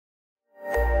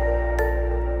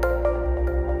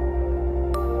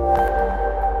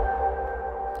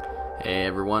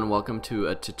everyone, welcome to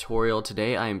a tutorial.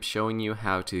 Today I am showing you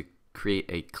how to create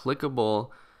a clickable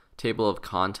table of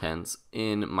contents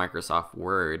in Microsoft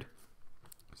Word.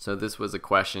 So this was a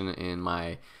question in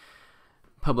my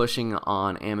publishing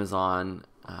on Amazon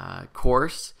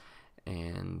course,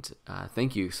 and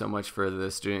thank you so much for the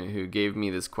student who gave me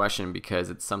this question because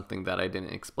it's something that I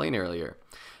didn't explain earlier.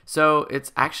 So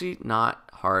it's actually not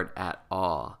hard at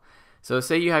all. So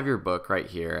say you have your book right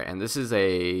here, and this is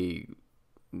a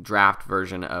draft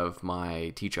version of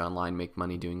my Teach Online Make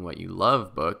Money Doing What You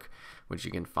Love book, which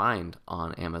you can find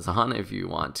on Amazon if you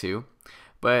want to.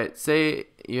 But say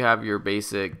you have your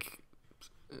basic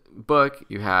book,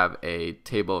 you have a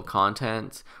table of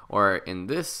contents, or in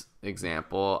this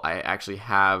example, I actually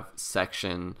have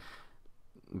section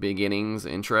beginnings,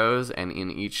 intros, and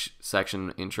in each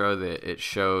section intro that it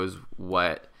shows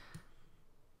what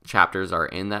chapters are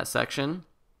in that section.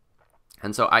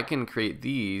 And so I can create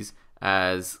these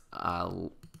as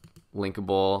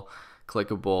linkable,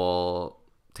 clickable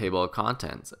table of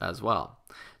contents as well.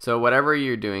 So whatever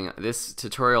you're doing, this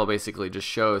tutorial basically just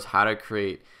shows how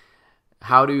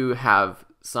to have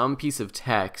some piece of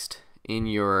text in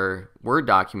your Word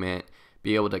document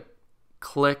be able to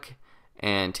click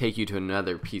and take you to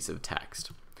another piece of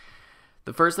text.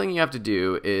 The first thing you have to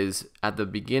do is at the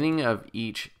beginning of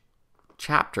each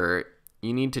chapter,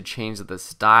 you need to change the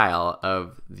style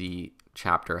of the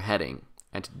chapter heading.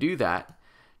 And to do that,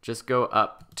 just go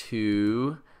up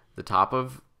to the top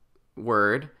of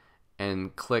Word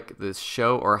and click this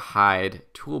Show or Hide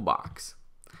toolbox.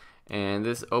 And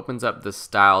this opens up the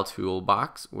Style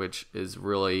toolbox, which is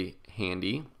really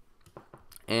handy.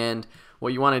 And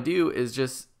what you want to do is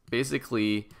just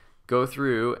basically go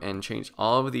through and change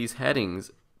all of these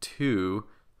headings to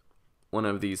one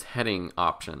of these heading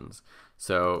options.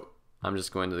 So I'm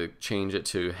just going to change it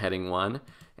to heading 1,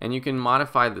 and you can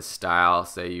modify the style.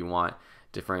 Say you want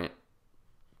different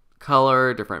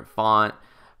color, different font,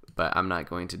 but I'm not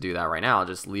going to do that right now. I'll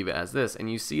just leave it as this,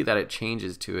 and you see that it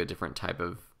changes to a different type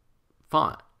of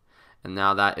font, and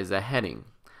now that is a heading.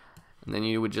 And then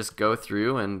you would just go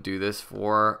through and do this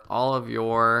for all of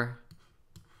your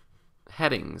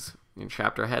headings, your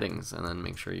chapter headings, and then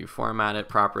make sure you format it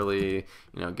properly,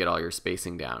 get all your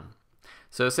spacing down.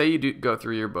 So say you do go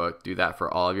through your book, do that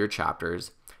for all of your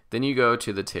chapters. Then you go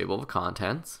to the table of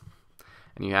contents,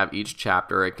 and you have each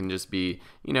chapter. It can just be,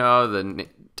 the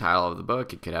title of the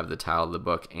book. It could have the title of the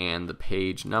book and the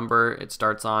page number it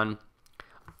starts on.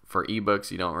 For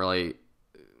ebooks, you don't really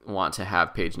want to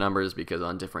have page numbers because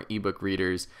on different ebook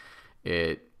readers,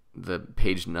 the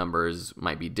page numbers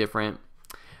might be different.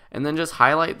 And then just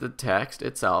highlight the text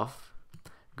itself.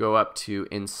 Go up to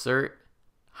Insert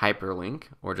Hyperlink,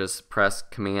 or just press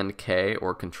Command K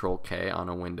or Control K on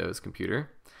a Windows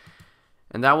computer,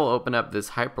 and that will open up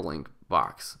this hyperlink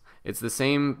box. It's the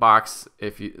same box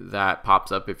that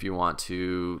pops up if you want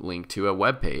to link to a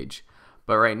web page,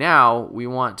 but right now we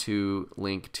want to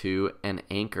link to an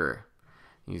anchor.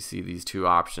 You see these two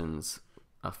options: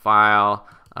 a file,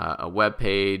 a web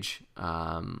page,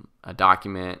 a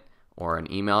document, or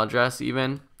an email address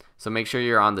even. So make sure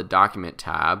you're on the document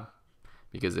tab,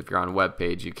 because if you're on a web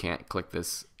page, you can't click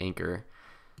this anchor.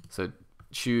 So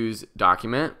choose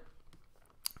document,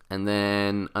 and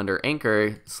then under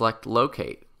anchor, select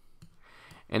locate.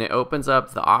 And it opens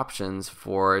up the options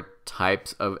for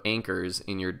types of anchors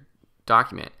in your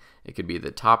document. It could be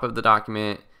the top of the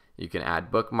document, you can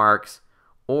add bookmarks,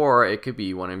 or it could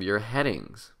be one of your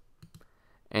headings.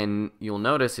 And you'll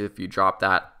notice if you drop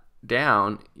that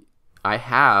down, I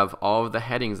have all of the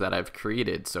headings that I've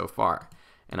created so far,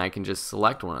 and I can just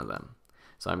select one of them.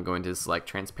 So I'm going to select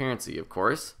transparency, of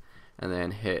course, and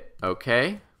then hit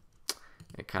OK.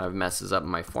 It kind of messes up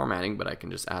my formatting, but I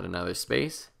can just add another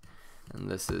space,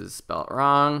 and this is spelled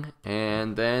wrong.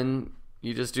 And then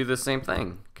you just do the same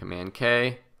thing: Command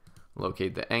K,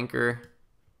 locate the anchor,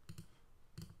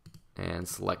 and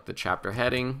select the chapter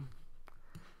heading.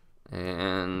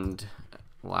 And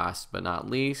last but not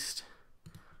least,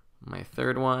 my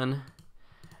third one.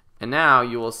 And now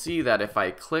you will see that if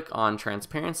I click on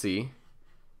transparency,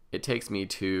 it takes me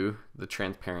to the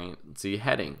transparency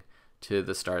heading, to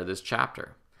the start of this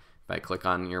chapter. If I click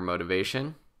on your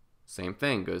motivation, same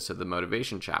thing, goes to the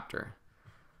motivation chapter.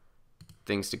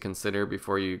 Things to consider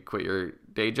before you quit your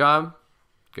day job,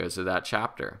 goes to that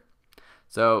chapter.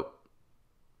 So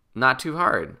not too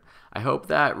hard. I hope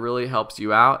that really helps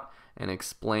you out and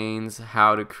explains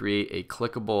how to create a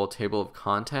clickable table of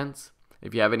contents.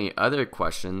 If you have any other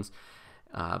questions,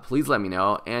 please let me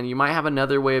know. And you might have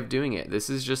another way of doing it. This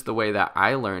is just the way that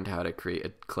I learned how to create a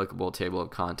clickable table of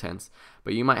contents,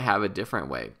 but you might have a different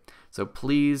way. So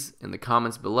please, in the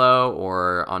comments below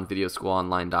or on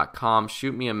videoschoolonline.com,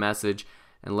 shoot me a message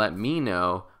and let me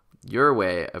know your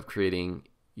way of creating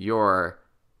your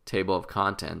table of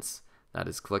contents that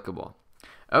is clickable.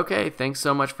 Okay, thanks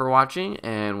so much for watching,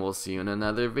 and we'll see you in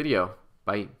another video.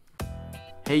 Bye.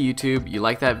 Hey YouTube, you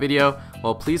like that video?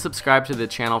 Well, please subscribe to the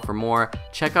channel for more.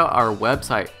 Check out our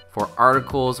website for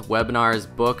articles,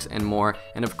 webinars, books, and more.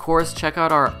 And of course, check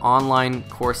out our online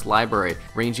course library,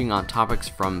 ranging on topics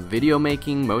from video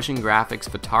making, motion graphics,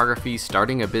 photography,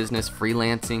 starting a business,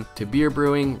 freelancing, to beer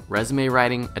brewing, resume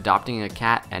writing, adopting a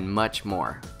cat, and much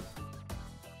more.